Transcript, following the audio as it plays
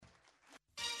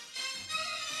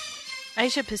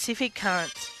Asia-Pacific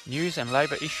Currents. News and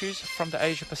labour issues from the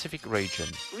Asia-Pacific region.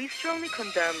 We strongly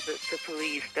condemn the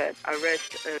police that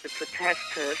arrest the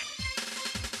protesters.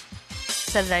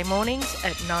 Saturday mornings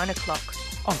at 9 o'clock.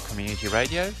 On Community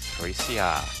Radio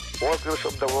 3CR. Workers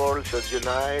of the world should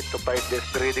unite to fight this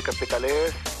greedy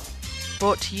capitalists.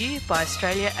 Brought to you by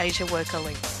Australia Asia Worker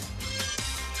Links.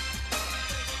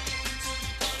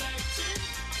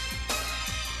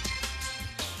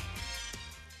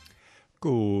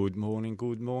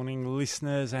 Good morning,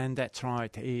 listeners, and that's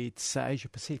right, it's Asia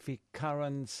Pacific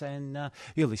Currents, and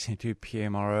you're listening to Pierre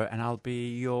Moreau, and I'll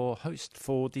be your host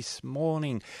for this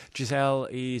morning. Giselle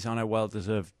is on a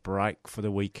well-deserved break for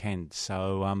the weekend,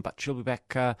 so but she'll be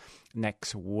back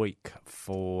next week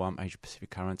for Asia Pacific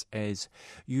Currents as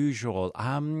usual.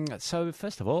 So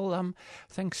first of all,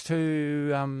 thanks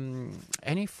to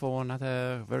Annie for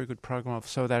another very good program of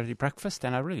Solidarity Breakfast,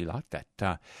 and I really liked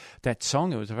that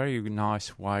song. It was a very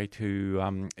nice way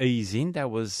to ease in.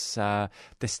 That was the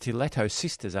Stiletto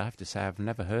Sisters. I have to say I've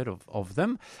never heard of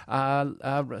them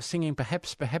singing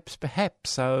Perhaps.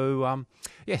 So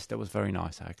yes, that was very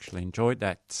nice. I actually enjoyed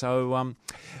that. So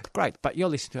great. But you're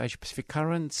listening to Asia Pacific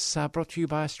Currents, brought to you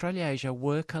by Australia Asia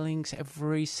Worker Links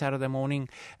every Saturday morning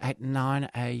at 9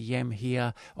 a.m.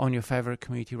 here on your favourite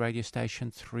community radio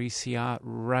station, 3CR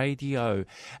Radio.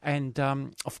 And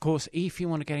of course, if you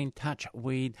want to get in touch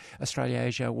with Australia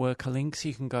Asia Worker Links,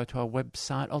 you can go to our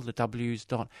website,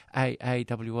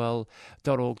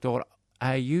 allthews.aawl.org.au,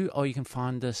 or you can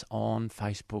find us on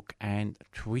Facebook and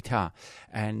Twitter,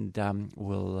 and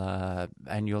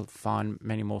you'll find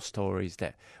many more stories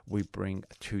that we bring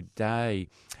today.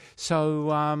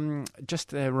 So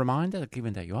just a reminder,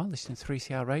 given that you are listening to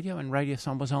 3CR Radio, and Radio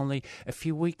Song was only a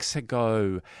few weeks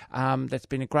ago, that's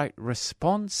been a great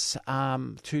response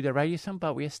to the Radio Song,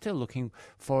 but we are still looking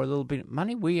for a little bit of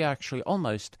money. We actually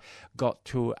almost got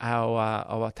to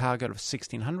our target of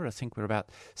 1,600. I think we're about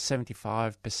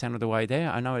 75% of the way there.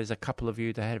 I know there's a couple of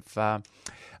you that have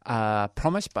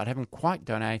promised but haven't quite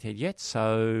donated yet,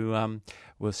 so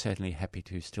we're certainly happy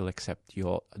to still accept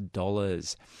your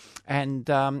dollars. And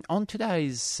on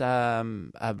today's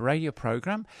radio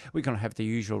program, we're going to have the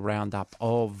usual roundup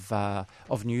of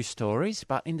news stories.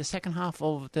 But in the second half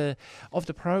of the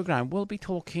program, we'll be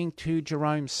talking to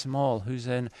Jerome Small, who's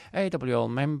an AWL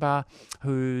member,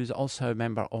 who's also a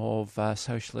member of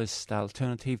Socialist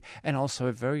Alternative, and also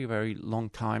a very, very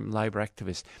long-time Labor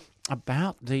activist,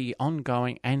 about the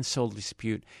ongoing Ansell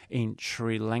dispute in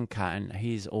Sri Lanka, and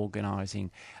he's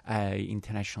organising an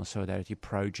international solidarity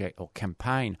project or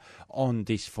campaign on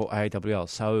this for AWL.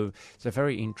 So it's a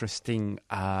very interesting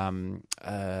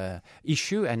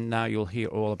issue, and you'll hear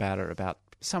all about it about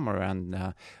somewhere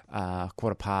around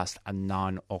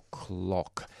 9:15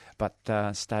 o'clock. But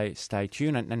stay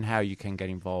tuned, and how you can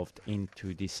get involved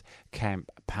into this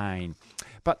campaign.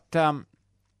 But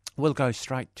we'll go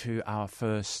straight to our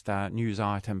first news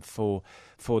item for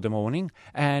the morning,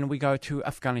 and we go to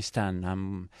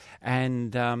Afghanistan,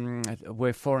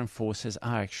 where foreign forces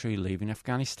are actually leaving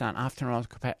Afghanistan after an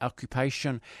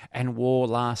occupation and war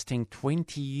lasting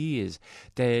 20 years.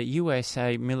 The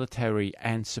USA military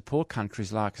and support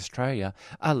countries like Australia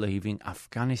are leaving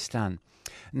Afghanistan.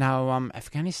 Now,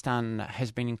 Afghanistan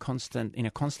has been in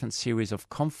a constant series of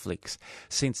conflicts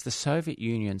since the Soviet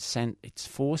Union sent its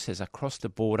forces across the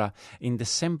border in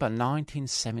December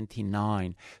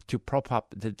 1979 to prop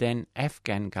up the then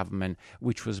Afghan government,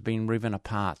 which was being riven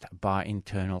apart by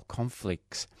internal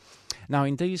conflicts. Now,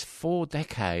 in these 4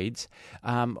 decades,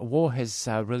 war has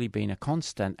really been a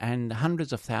constant, and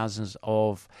hundreds of thousands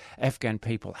of Afghan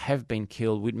people have been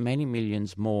killed, with many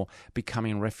millions more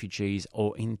becoming refugees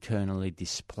or internally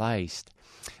displaced.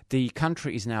 The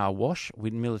country is now awash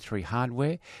with military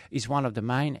hardware, is one of the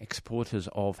main exporters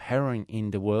of heroin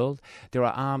in the world. There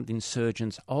are armed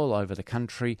insurgents all over the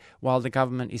country, while the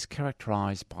government is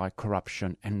characterised by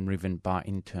corruption and riven by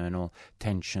internal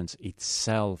tensions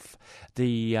itself.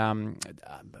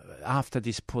 After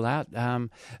this pullout,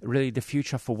 really the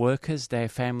future for workers, their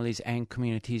families and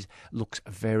communities looks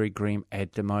very grim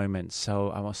at the moment.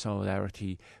 So our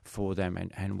solidarity for them,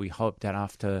 and we hope that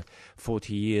after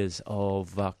 40 years of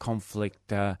conflict,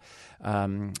 the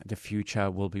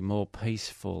future will be more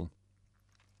peaceful.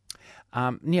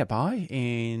 Nearby,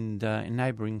 in the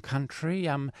neighbouring country,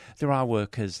 there are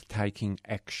workers taking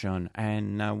action,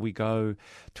 and we go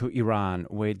to Iran,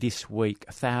 where this week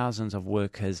thousands of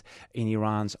workers in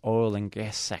Iran's oil and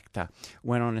gas sector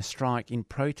went on a strike in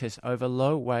protest over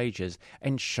low wages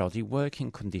and shoddy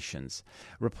working conditions.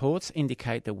 Reports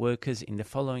indicate that workers in the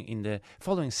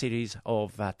following cities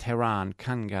of Tehran,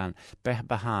 Kangan,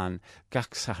 Behbahan,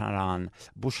 Gaxaran,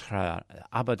 Bushra,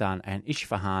 Abadan, and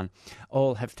Isfahan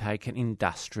all have taken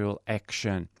industrial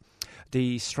action.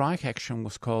 The strike action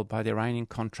was called by the Iranian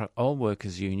Contract Oil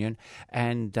Workers Union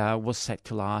and was set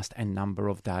to last a number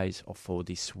of days for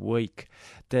this week.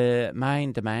 The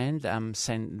main demands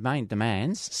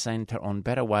centre on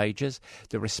better wages,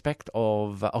 the respect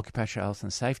of occupational health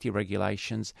and safety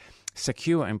regulations,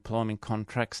 secure employment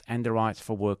contracts, and the rights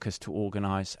for workers to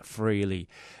organise freely.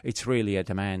 It's really a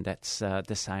demand that's the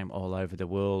same all over the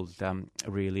world,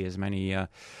 really, as many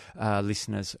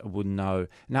listeners would know.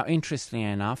 Now, interestingly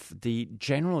enough, the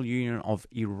General Union of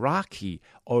Iraqi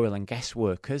Oil and Gas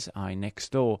Workers,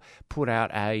 INEXDOR, put out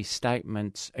a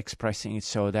statement expressing its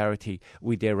solidarity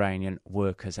with the Iranian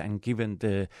workers. And given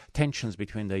the tensions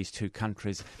between these two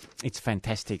countries, it's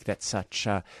fantastic that such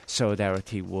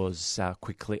solidarity was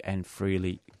quickly and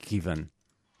freely given.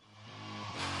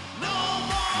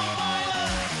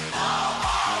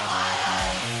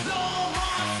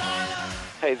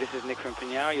 Hey, this is Nick from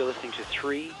Pinyao. You're listening to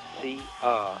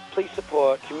 3CR. Please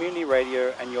support community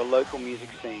radio and your local music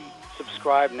scene.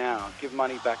 Subscribe now. Give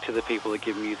money back to the people that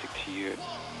give music to you.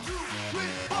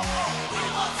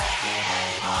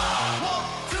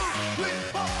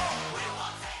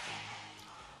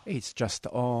 It's just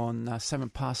on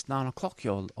 9:07.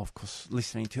 You're, of course,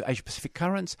 listening to Asia Pacific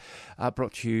Currents,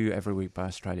 brought to you every week by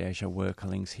Australia Asia Worker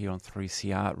Links here on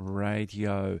 3CR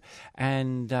Radio.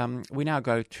 And we now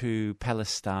go to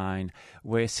Palestine,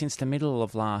 where since the middle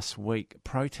of last week,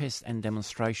 protests and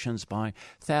demonstrations by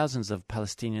thousands of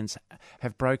Palestinians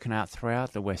have broken out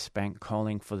throughout the West Bank,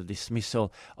 calling for the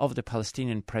dismissal of the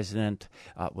Palestinian President,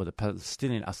 the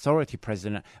Palestinian Authority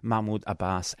President, Mahmoud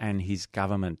Abbas, and his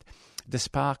government. The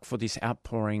spark for this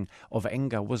outpouring of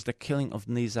anger was the killing of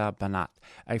Nizar Banat,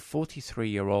 a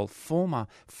 43-year-old former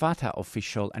Fatah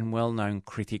official and well-known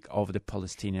critic of the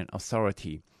Palestinian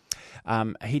Authority.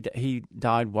 He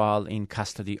died while in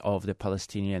custody of the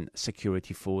Palestinian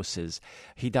security forces.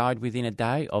 He died within a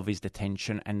day of his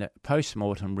detention, and the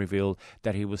post-mortem revealed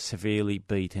that he was severely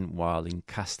beaten while in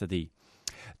custody.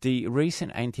 The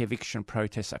recent anti-eviction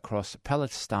protests across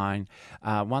Palestine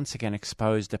once again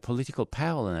exposed the political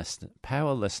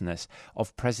powerlessness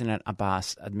of President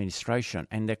Abbas' administration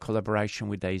and their collaboration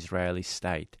with the Israeli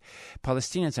state.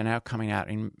 Palestinians are now coming out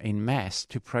in mass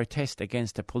to protest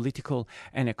against the political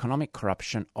and economic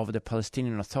corruption of the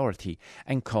Palestinian Authority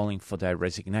and calling for their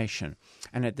resignation.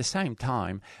 And at the same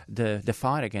time, the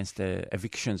fight against the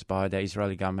evictions by the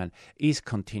Israeli government is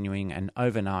continuing, and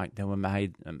overnight there were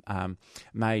made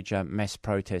major mass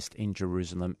protest in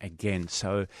Jerusalem again.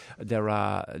 So there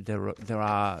are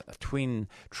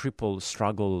triple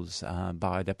struggles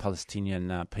by the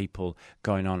Palestinian people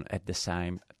going on at the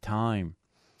same time.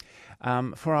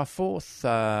 For our fourth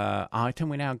item,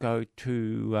 we now go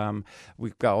to,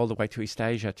 we go all the way to East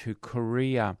Asia, to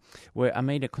Korea, where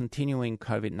amid a continuing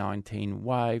COVID-19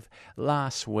 wave,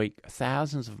 last week,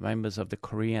 thousands of members of the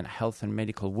Korean Health and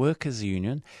Medical Workers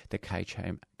Union, the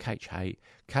KHMU,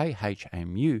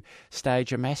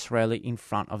 staged a mass rally in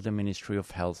front of the Ministry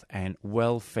of Health and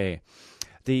Welfare.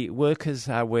 The workers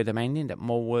were demanding that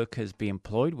more workers be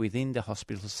employed within the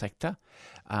hospital sector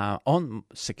on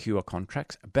secure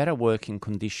contracts, better working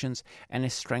conditions, and a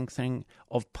strengthening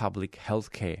of public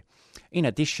health care. In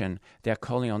addition, they are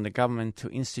calling on the government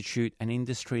to institute an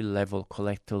industry-level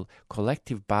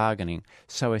collective bargaining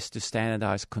so as to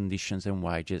standardise conditions and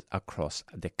wages across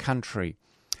the country.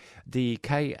 The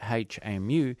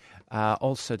KHMU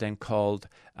also then called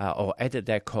or added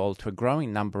their call to a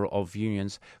growing number of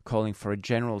unions calling for a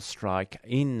general strike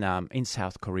in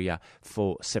South Korea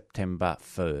for September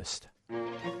 1st.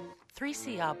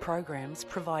 3CR programs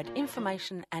provide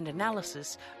information and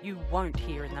analysis you won't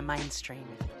hear in the mainstream.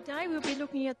 Today we'll be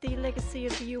looking at the legacy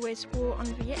of the US war on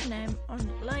Vietnam, on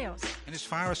Laos. And as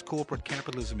far as corporate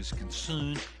capitalism is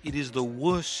concerned, it is the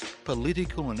worst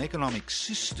political and economic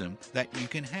system that you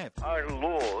can have. Our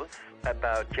laws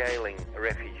about jailing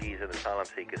refugees and asylum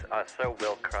seekers are so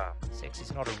well crafted. Sex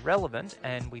is not irrelevant,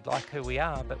 and we like who we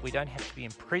are, but we don't have to be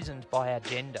imprisoned by our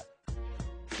gender.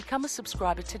 Become a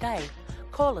subscriber today.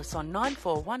 Call us on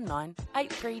 9419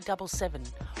 8377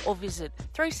 or visit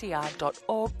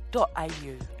 3cr.org.au.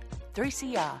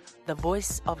 3CR, the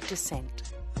voice of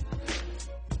dissent.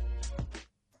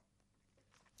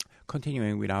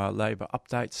 Continuing with our labour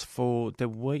updates for the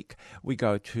week, we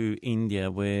go to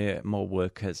India where more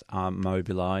workers are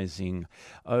mobilising.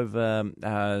 Over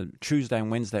Tuesday and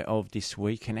Wednesday of this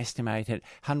week, an estimated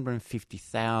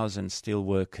 150,000 steel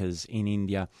workers in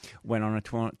India went on a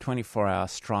 24-hour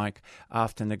strike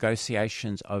after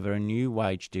negotiations over a new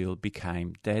wage deal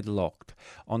became deadlocked.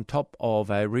 On top of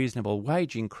a reasonable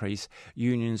wage increase,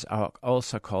 unions are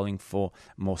also calling for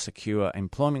more secure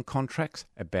employment contracts,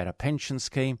 a better pension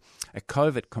scheme, a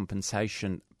COVID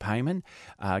compensation payment,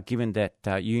 given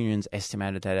that unions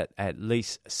estimated that at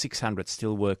least 600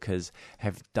 steel workers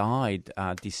have died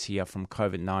this year from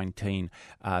COVID-19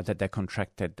 that they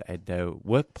contracted at their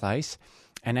workplace,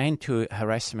 an end to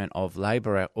harassment of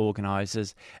labour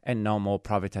organisers, and no more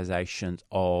privatisations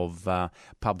of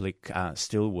public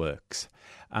steelworks.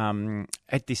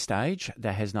 At this stage,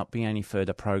 there has not been any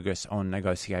further progress on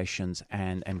negotiations,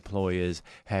 and employers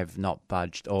have not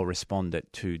budged or responded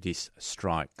to this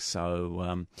strike.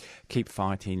 So keep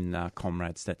fighting,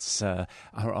 comrades. That's our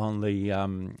only a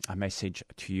message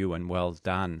to you, and well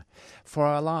done. For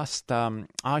our last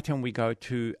item, we go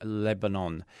to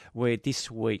Lebanon, where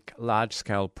this week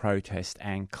large-scale protests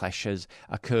and clashes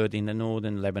occurred in the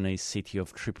northern Lebanese city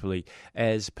of Tripoli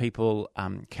as people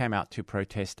came out to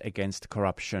protest against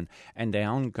corruption and the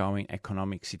ongoing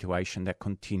economic situation that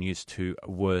continues to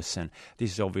worsen.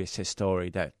 This is obviously a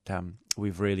story that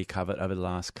we've really covered over the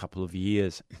last couple of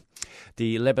years.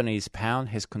 The Lebanese pound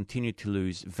has continued to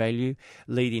lose value,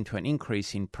 leading to an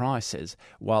increase in prices,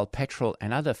 while petrol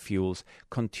and other fuels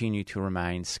continue to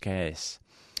remain scarce.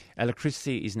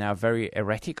 Electricity is now very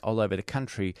erratic all over the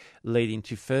country, leading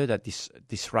to further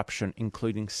disruption,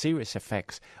 including serious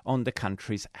effects on the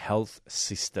country's health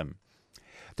system.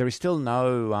 There is still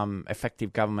no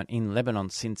effective government in Lebanon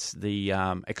since the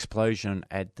explosion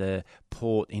at the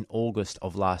port in August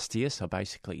of last year, so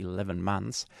basically 11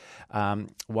 months,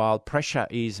 while pressure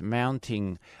is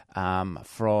mounting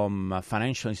from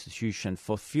financial institutions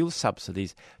for fuel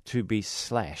subsidies to be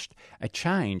slashed, a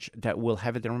change that will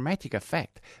have a dramatic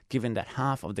effect given that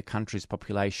half of the country's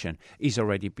population is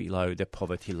already below the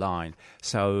poverty line.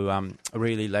 So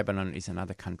really Lebanon is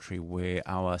another country where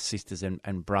our sisters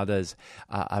and brothers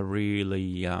are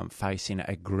really facing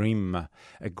a grim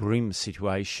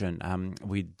situation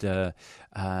with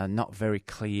not very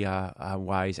clear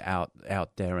ways out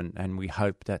there, and we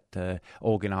hope that the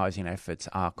organising efforts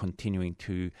are continuing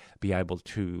to be able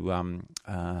to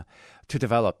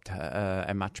develop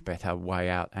a much better way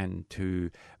out, and to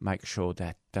make sure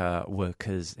that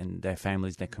workers and their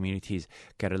families, their communities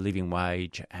get a living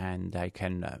wage, and they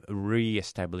can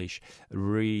re-establish,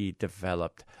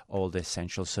 redevelop all the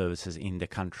essential services in the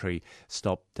country,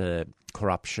 stop the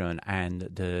corruption and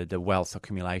the wealth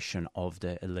accumulation of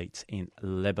the elites in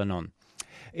Lebanon.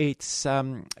 It's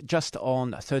just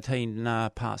on 13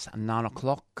 past 9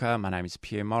 o'clock. My name is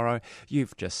Pierre Morrow.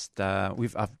 You've just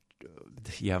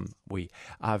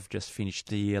I've just finished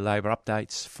the labour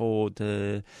updates for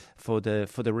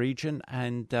the region,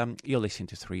 and you're listening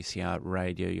to 3CR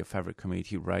Radio, your favourite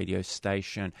community radio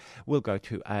station. We'll go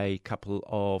to a couple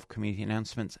of community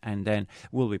announcements, and then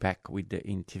we'll be back with the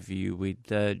interview with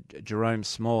Jerome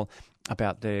Small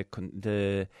about the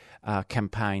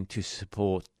campaign to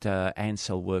support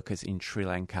Ansell workers in Sri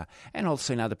Lanka and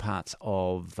also in other parts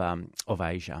of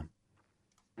Asia.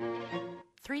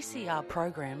 3CR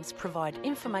programs provide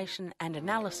information and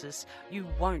analysis you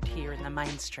won't hear in the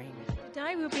mainstream.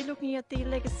 Today we'll be looking at the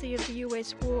legacy of the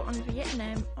US war on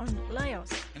Vietnam, on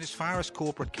Laos. And as far as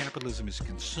corporate capitalism is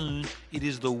concerned, it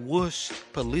is the worst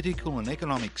political and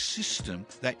economic system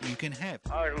that you can have.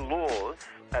 Our laws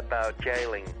about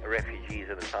jailing refugees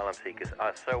and asylum seekers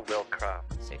are so well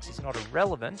crafted. Sex is not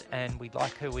irrelevant, and we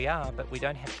like who we are, but we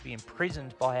don't have to be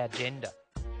imprisoned by our gender.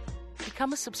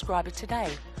 Become a subscriber today.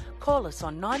 Call us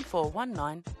on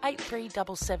 9419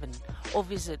 8377 or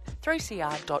visit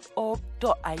 3cr.org.au.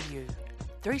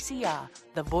 3CR,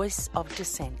 the voice of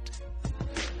dissent.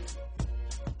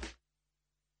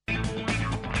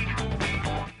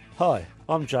 Hi,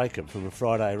 I'm Jacob from A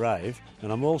Friday Rave,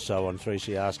 and I'm also on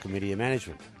 3CR's Committee of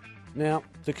Management. Now,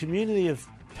 the community of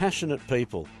passionate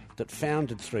people that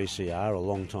founded 3CR a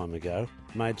long time ago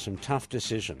made some tough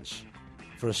decisions.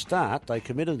 For a start, they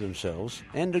committed themselves,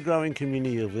 and a growing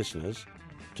community of listeners,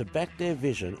 to back their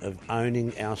vision of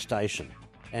owning our station,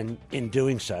 and in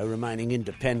doing so, remaining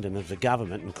independent of the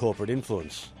government and corporate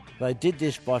influence. They did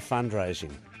this by fundraising,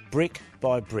 brick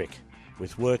by brick,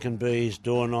 with working bees,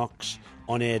 door knocks,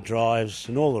 on-air drives,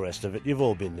 and all the rest of it. You've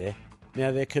all been there.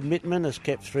 Now, their commitment has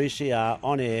kept 3CR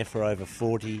on air for over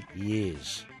 40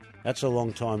 years. That's a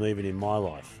long time even in my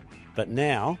life. But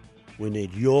now, We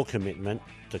need your commitment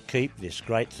to keep this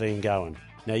great thing going.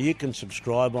 Now, you can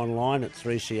subscribe online at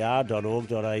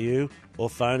 3cr.org.au or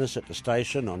phone us at the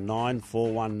station on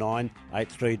 9419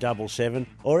 8377,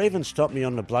 or even stop me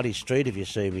on the bloody street if you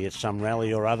see me at some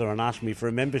rally or other and ask me for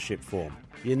a membership form.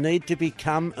 You need to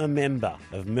become a member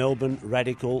of Melbourne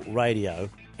Radical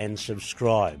Radio and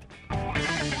subscribe.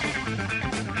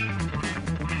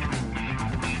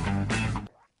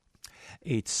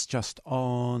 It's just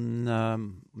on,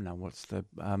 on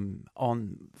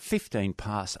 15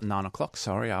 past 9 o'clock.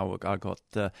 Sorry, I got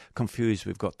confused.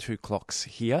 We've got two clocks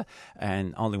here,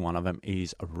 and only one of them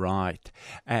is right.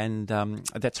 And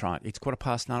that's right. It's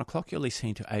 9:15 o'clock. You're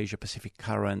listening to Asia Pacific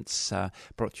Currents,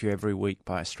 brought to you every week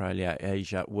by Australia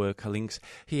Asia Worker Links,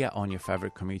 here on your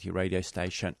favourite community radio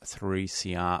station,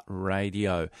 3CR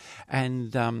Radio.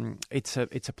 And it's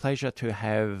a pleasure to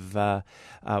have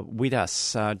with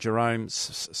us Jerome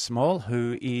Small,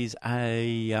 who is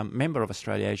a member of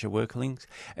Australia Asia Worker Links,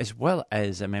 as well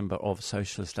as a member of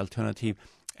Socialist Alternative,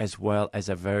 as well as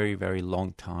a very, very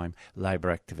long time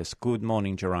Labor activist. Good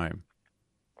morning, Jerome.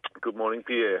 Good morning,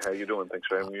 Pierre. How are you doing? Thanks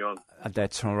for having me on.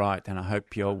 That's all right, and I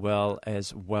hope you're well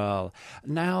as well.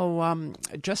 Now, we're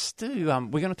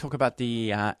going to talk about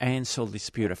the Ansell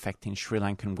dispute affecting Sri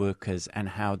Lankan workers and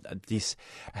how this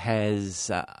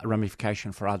has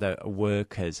ramification for other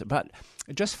workers. But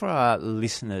just for our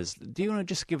listeners, do you want to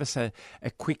just give us a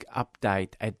quick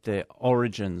update at the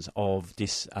origins of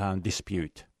this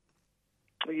dispute?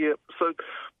 Yeah, so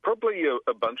probably a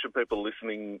bunch of people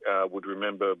listening would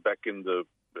remember back in the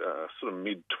sort of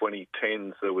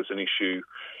mid-2010s, there was an issue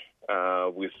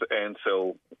with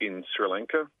Ansell in Sri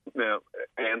Lanka. Now,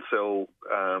 Ansell,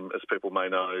 as people may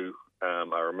know,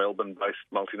 are a Melbourne-based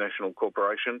multinational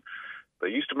corporation. They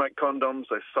used to make condoms.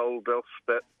 They sold off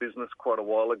that business quite a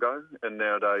while ago, and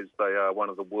nowadays they are one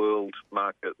of the world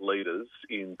market leaders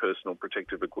in personal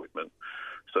protective equipment,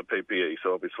 so PPE.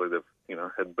 So obviously they've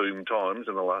had boom times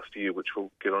in the last year, which we'll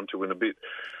get onto in a bit.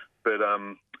 But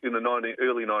in the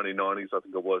early 1990s, I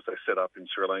think it was, they set up in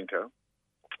Sri Lanka.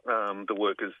 The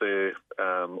workers there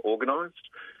organised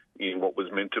in what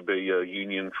was meant to be a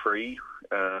union-free,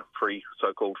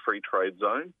 so-called free trade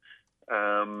zone,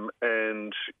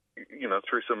 and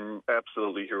through some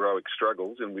absolutely heroic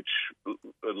struggles in which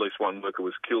at least one worker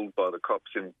was killed by the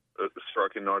cops in a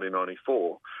strike in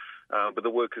 1994. But the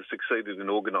workers succeeded in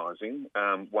organising,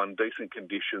 won decent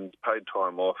conditions, paid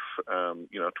time off,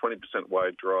 20%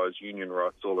 wage rise, union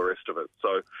rights, all the rest of it.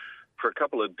 So for a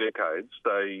couple of decades,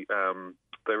 they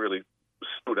really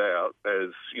stood out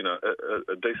as,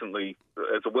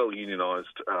 as a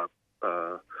well-unionised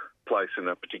place in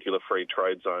that particular free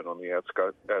trade zone on the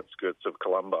outskirts of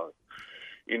Colombo.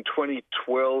 In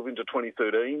 2012 into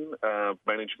 2013,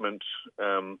 management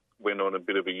went on a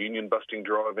bit of a union-busting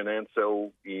drive in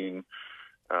Ansell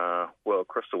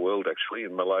across the world actually,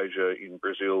 in Malaysia, in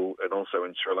Brazil, and also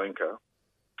in Sri Lanka.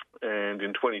 And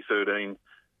in 2013,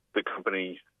 the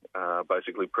company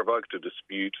basically provoked a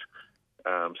dispute,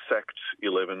 sacked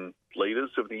 11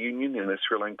 leaders of the union in their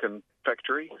Sri Lankan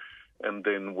factory, and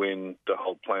then when the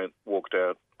whole plant walked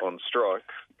out on strike,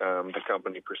 the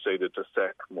company proceeded to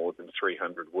sack more than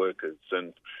 300 workers.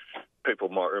 And people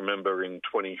might remember in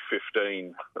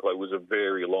 2015, it was a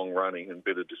very long-running and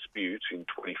bitter dispute. In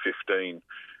 2015,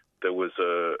 there was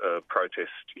a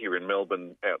protest here in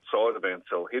Melbourne outside of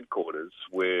Ansell headquarters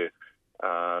where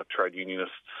trade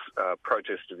unionists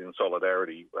protested in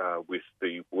solidarity with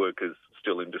the workers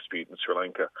still in dispute in Sri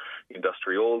Lanka.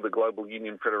 IndustriAll, the Global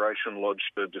Union Federation,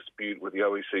 lodged a dispute with the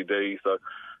OECD. So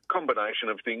combination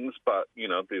of things, but,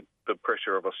 the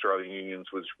pressure of Australian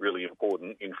unions was really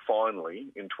important in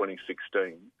finally, in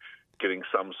 2016, getting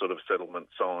some sort of settlement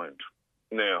signed.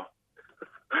 Now,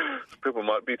 people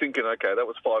might be thinking, okay, that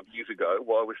was 5 years ago.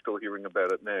 Why are we still hearing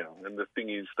about it now? And the thing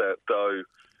is that though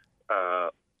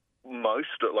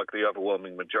most, like the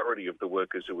overwhelming majority of the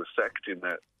workers who were sacked in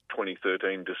that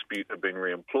 2013 dispute have been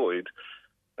re-employed,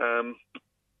 let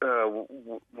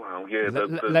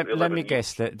me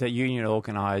guess that the union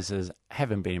organisers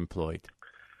haven't been employed.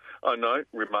 I know,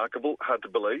 remarkable, hard to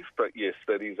believe, but yes,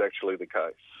 that is actually the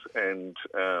case. And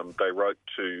they wrote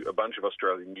to a bunch of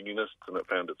Australian unionists, and it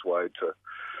found its way to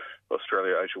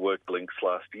Australia Asia Worker Links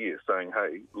last year, saying,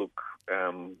 hey, look,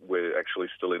 we're actually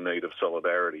still in need of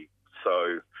solidarity.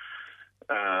 So,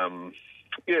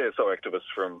 so activists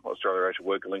from Australia Asia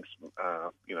Worker Links,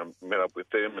 met up with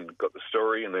them and got the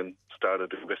story and then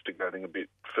started investigating a bit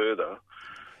further.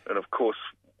 And of course,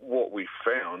 what we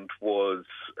found was,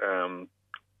 and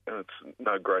it's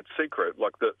no great secret,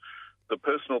 like the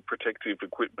personal protective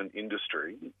equipment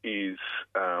industry is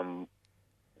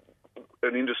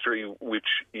an industry which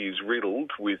is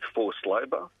riddled with forced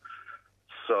labour.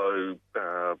 So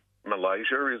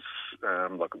Malaysia is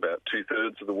like about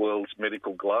 2/3 of the world's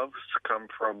medical gloves come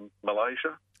from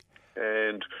Malaysia.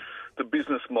 And the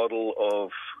business model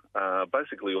of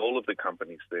basically all of the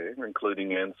companies there,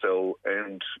 including Ansell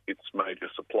and its major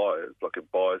suppliers, like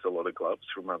it buys a lot of gloves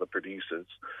from other producers,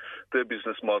 their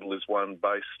business model is one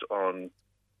based on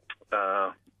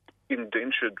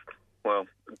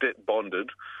debt-bonded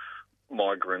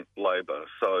migrant labour.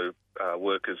 So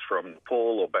workers from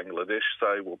Nepal or Bangladesh,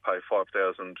 say, will pay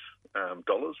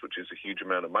 $5,000, which is a huge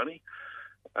amount of money,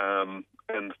 and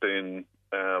then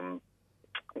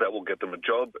that will get them a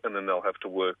job, and then they'll have to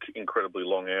work incredibly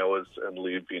long hours and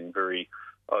live in very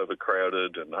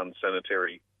overcrowded and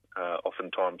unsanitary,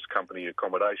 oftentimes company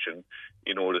accommodation,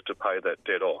 in order to pay that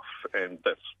debt off. And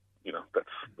that's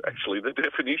actually the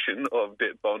definition of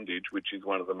debt bondage, which is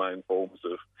one of the main forms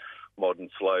of modern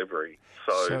slavery.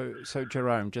 So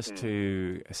Jerome, just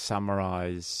to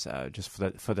summarise, just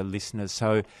for the listeners,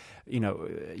 so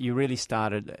you really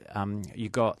started. You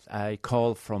got a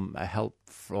call from help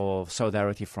for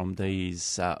solidarity from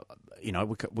these.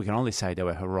 We can only say they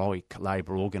were heroic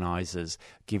labour organisers,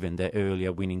 given their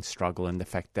earlier winning struggle and the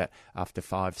fact that after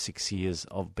 5-6 years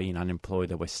of being unemployed,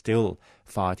 they were still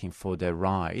fighting for their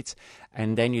rights.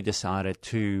 And then you decided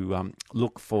to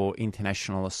look for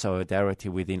international solidarity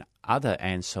within other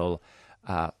Ansell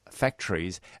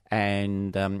factories,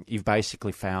 and you've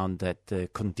basically found that the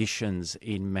conditions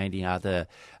in many other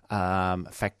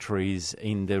factories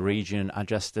in the region are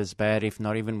just as bad, if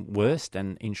not even worse,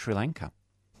 than in Sri Lanka.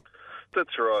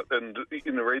 That's right, and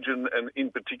in the region, and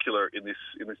in particular in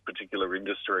this particular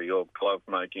industry of glove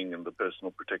making and the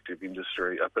personal protective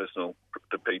industry,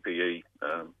 the PPE,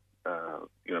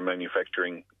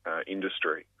 manufacturing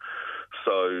industry.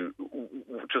 So,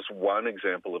 just one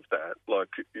example of that, like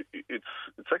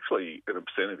it's actually an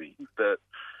obscenity that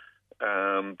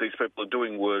these people are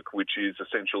doing work which is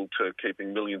essential to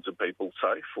keeping millions of people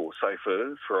safe or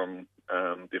safer from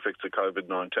the effects of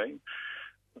COVID-19.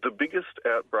 The biggest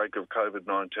outbreak of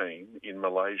COVID-19 in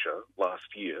Malaysia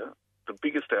last year, the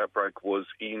biggest outbreak was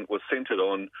centred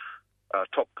on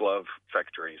Top Glove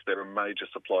factories. They're a major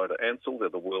supplier to Ansell. They're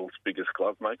the world's biggest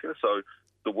glove maker. So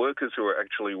the workers who are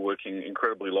actually working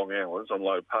incredibly long hours on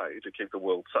low pay to keep the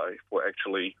world safe were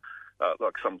actually,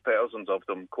 like some thousands of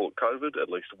them, caught COVID. At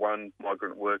least one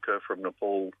migrant worker from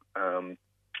Nepal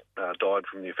died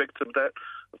from the effects of that.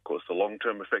 Of course, the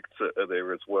long-term effects are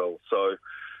there as well. So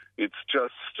it's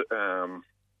just,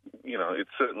 it's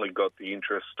certainly got the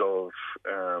interest of,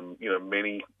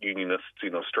 many unionists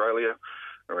in Australia,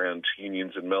 around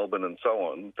unions in Melbourne and so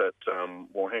on, that,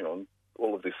 hang on,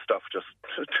 all of this stuff just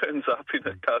turns up in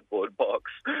a cardboard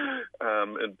box,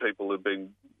 and people have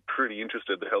been pretty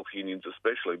interested, the health unions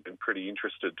especially, been pretty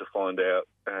interested to find out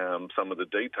some of the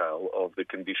detail of the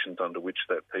conditions under which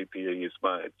that PPE is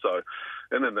made. So,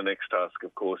 and then the next task,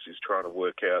 of course, is trying to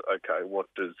work out, okay, what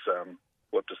does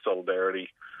solidarity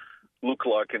look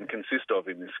like and consist of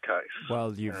in this case?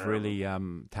 Well, you've really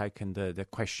taken the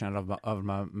question out of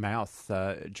my mouth,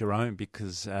 Jerome,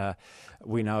 because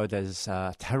we know there's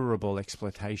terrible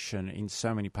exploitation in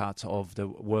so many parts of the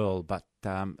world, but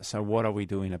so what are we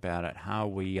doing about it? How are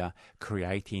we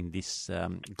creating this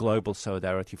global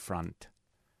solidarity front?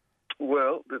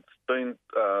 Well, it's been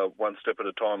one step at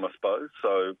a time, I suppose.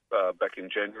 So back in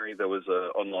January, there was an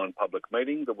online public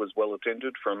meeting that was well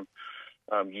attended from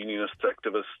unionists,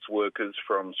 activists, workers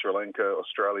from Sri Lanka,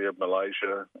 Australia,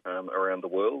 Malaysia, around the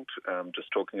world,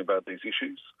 just talking about these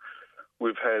issues.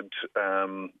 We've had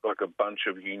a bunch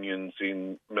of unions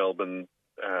in Melbourne,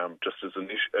 just as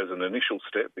an initial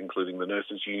step, including the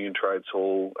Nurses Union, Trades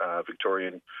Hall,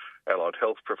 Victorian Allied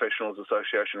Health Professionals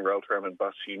Association, Rail, Tram and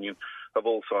Bus Union, have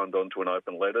all signed on to an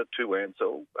open letter to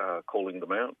Ansell, calling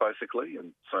them out basically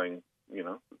and saying,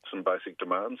 some basic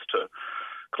demands to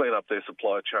clean up their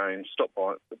supply chain, stop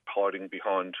hiding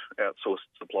behind outsourced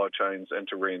supply chains, and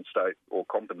to reinstate or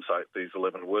compensate these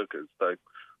 11 workers.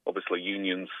 Obviously,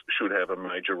 unions should have a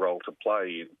major role to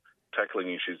play in tackling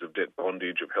issues of debt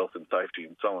bondage, of health and safety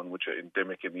and so on, which are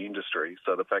endemic in the industry.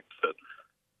 So the fact that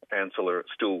Ansell are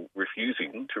still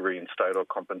refusing to reinstate or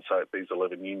compensate these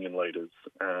 11 union leaders,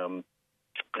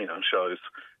 shows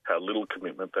how little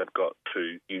commitment they've got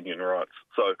to union rights.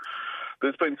 So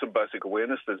there's been some basic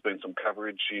awareness. There's been some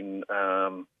coverage in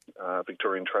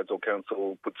Victorian Trades Hall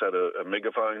Council puts out a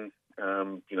megaphone,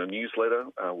 newsletter.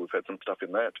 We've had some stuff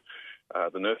in that.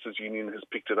 The Nurses Union has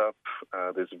picked it up.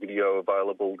 There's a video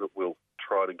available that we'll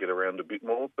try to get around a bit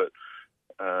more, but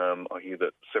I hear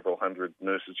that several hundred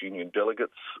Nurses Union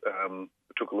delegates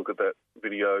took a look at that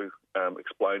video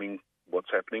explaining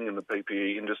what's happening in the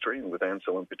PPE industry and with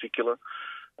Ansell in particular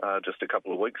just a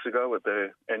couple of weeks ago at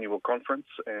their annual conference,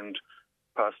 and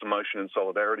passed a motion in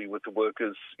solidarity with the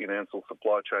workers in Ansell's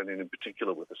supply chain and in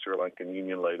particular with the Sri Lankan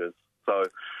union leaders. So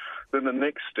then the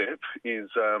next step is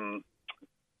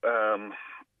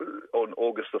on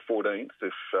August the 14th,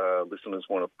 if listeners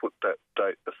want to put that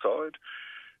date aside.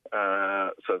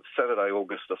 So it's Saturday,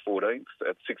 August the 14th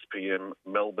at 6 p.m.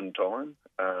 Melbourne time.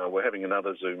 We're having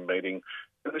another Zoom meeting.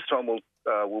 And this time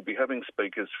we'll be having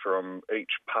speakers from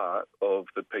each part of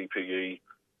the PPE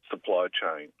supply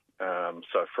chain.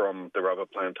 So from the rubber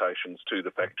plantations to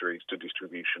the factories to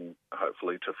distribution,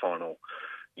 hopefully to final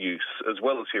use, as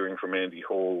well as hearing from Andy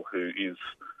Hall, who is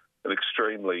an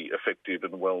extremely effective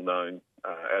and well-known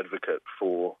advocate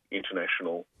for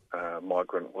international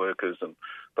migrant workers and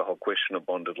the whole question of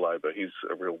bonded labour. He's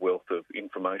a real wealth of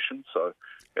information,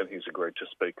 and he's agreed to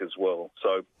speak as well.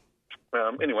 So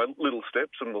anyway, little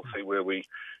steps, and we'll see where we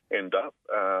end up.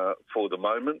 For the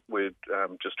moment, we're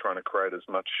just trying to create as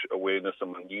much awareness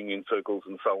among union circles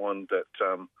and so on that...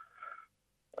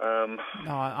 No,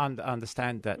 I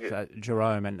understand that,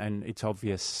 Jerome, and it's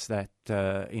obvious that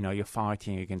you're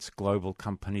fighting against global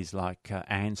companies like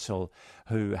Ansell,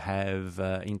 who have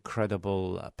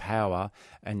incredible power,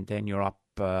 and then you're up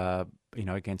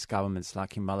against governments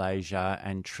like in Malaysia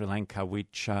and Sri Lanka,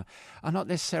 which are not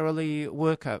necessarily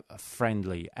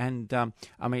worker-friendly. And,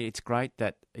 it's great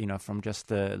that, from just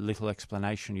the little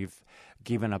explanation you've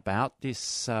given about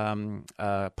this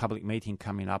public meeting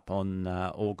coming up on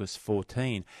August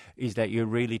 14, is that you're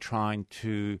really trying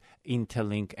to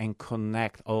interlink and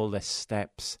connect all the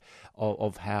steps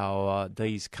of how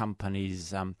these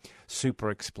companies super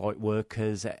exploit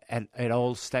workers at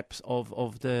all steps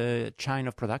of the chain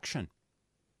of production.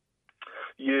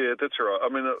 Yeah, that's right.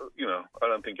 I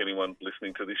don't think anyone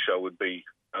listening to this show would be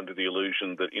under the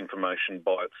illusion that information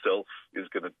by itself is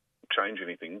going to change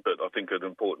anything, but I think an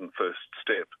important first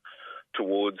step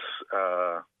towards,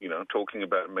 talking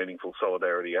about meaningful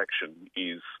solidarity action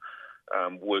is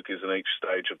workers in each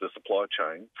stage of the supply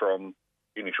chain, from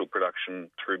initial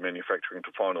production through manufacturing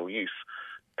to final use,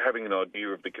 having an idea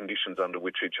of the conditions under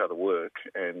which each other work,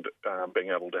 and being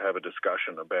able to have a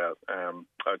discussion about,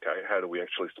 how do we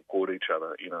actually support each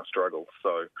other in our struggles?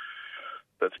 So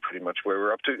that's pretty much where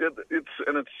we're up to.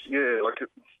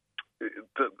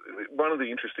 One of the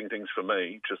interesting things for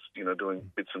me, just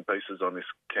doing bits and pieces on this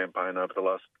campaign over the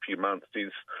last few months,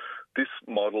 is this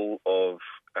model of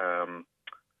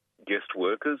guest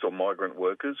workers or migrant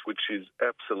workers, which is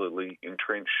absolutely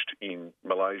entrenched in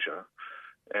Malaysia.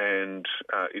 And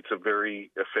it's a very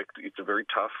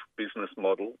tough business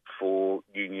model for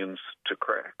unions to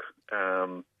crack.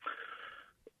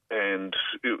 And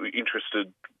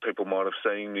interested people might have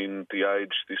seen in The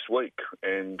Age this week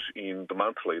and in The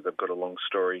Monthly, they've got a long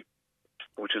story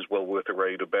which is well worth a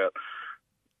read about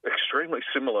extremely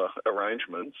similar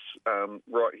arrangements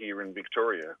right here in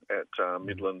Victoria at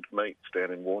Midland Meats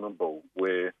down in Warrnambool,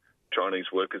 where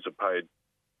Chinese workers are paid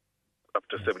up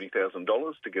to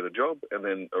 $70,000 to get a job and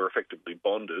then are effectively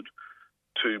bonded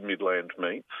to Midland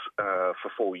Meats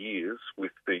for 4 years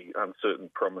with the uncertain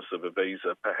promise of a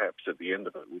visa perhaps at the end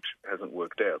of it, which hasn't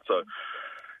worked out. So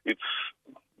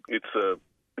it's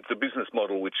a business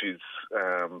model which is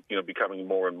becoming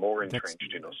more and more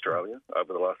entrenched in Australia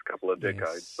over the last couple of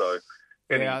decades. Yes. So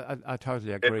I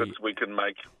totally agree. Efforts we can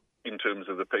make in terms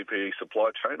of the PPE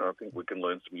supply chain, I think we can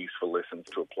learn some useful lessons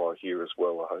to apply here as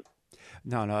well, I hope.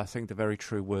 No, I think the very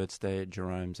true words there,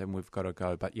 Jerome's, and we've got to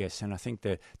go. But yes, and I think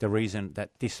the reason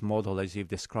that this model, as you've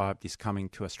described, is coming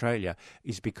to Australia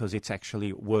is because it's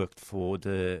actually worked for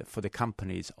the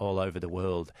companies all over the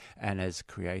world and has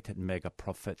created mega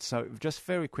profits. So just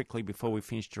very quickly before we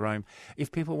finish, Jerome,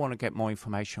 if people want to get more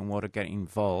information, want to get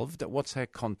involved, what's their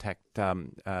contact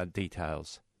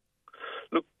details?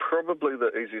 Look, probably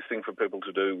the easiest thing for people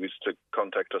to do is to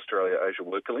contact Australia Asia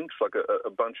Worker Links. Like a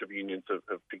bunch of unions have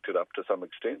picked it up to some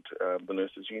extent, the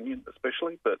Nurses Union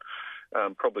especially, but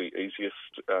probably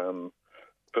easiest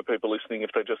for people listening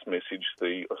if they just message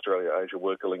the Australia Asia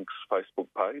Worker Links Facebook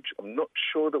page. I'm not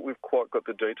sure that we've quite got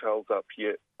the details up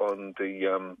yet on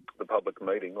the public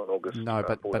meeting on August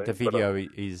 14th. But the video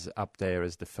is up there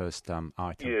as the first item.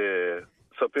 Yeah,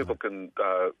 so people can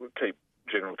keep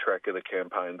general track of the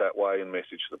campaign that way and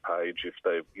message the page if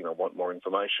they want more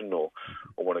information or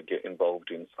want to get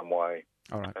involved in some way.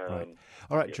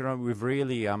 All right, Jerome, we've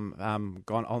really gone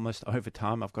almost over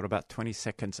time. I've got about 20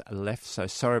 seconds left, so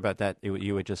sorry about that.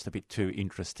 You were just a bit too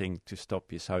interesting to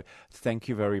stop you. So thank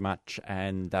you very much,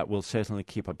 and we'll certainly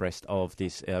keep abreast of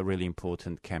this really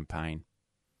important campaign.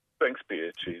 Thanks,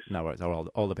 Pierre. Cheers. No worries.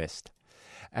 All the best.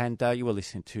 And you were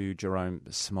listening to Jerome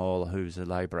Small, who's a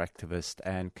Labor activist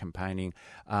and campaigning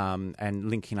and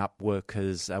linking up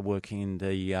workers working in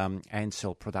the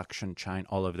Ansell production chain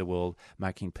all over the world,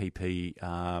 making PP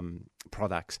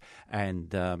products and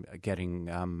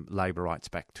getting labour rights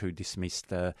back to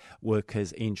dismissed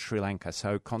workers in Sri Lanka.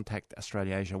 So contact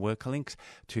Australia Asia Worker Links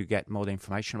to get more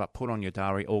information about. Put on your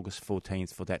diary August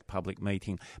 14th for that public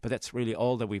meeting. But that's really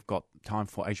all that we've got time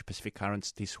for Asia Pacific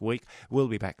Currents this week. We'll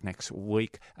be back next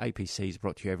week. APC is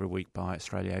brought to you every week by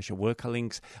Australia Asia Worker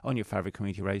Links on your favourite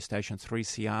community radio station,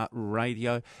 3CR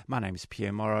Radio. My name is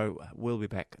Pierre Morrow. We'll be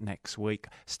back next week.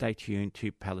 Stay tuned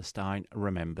to Palestine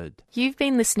Remembered. You've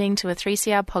been listening to a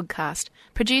 3CR podcast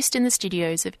produced in the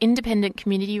studios of independent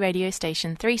community radio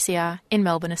station 3CR in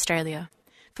Melbourne, Australia.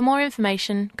 For more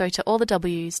information, go to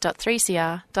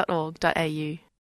allthews.3cr.org.au.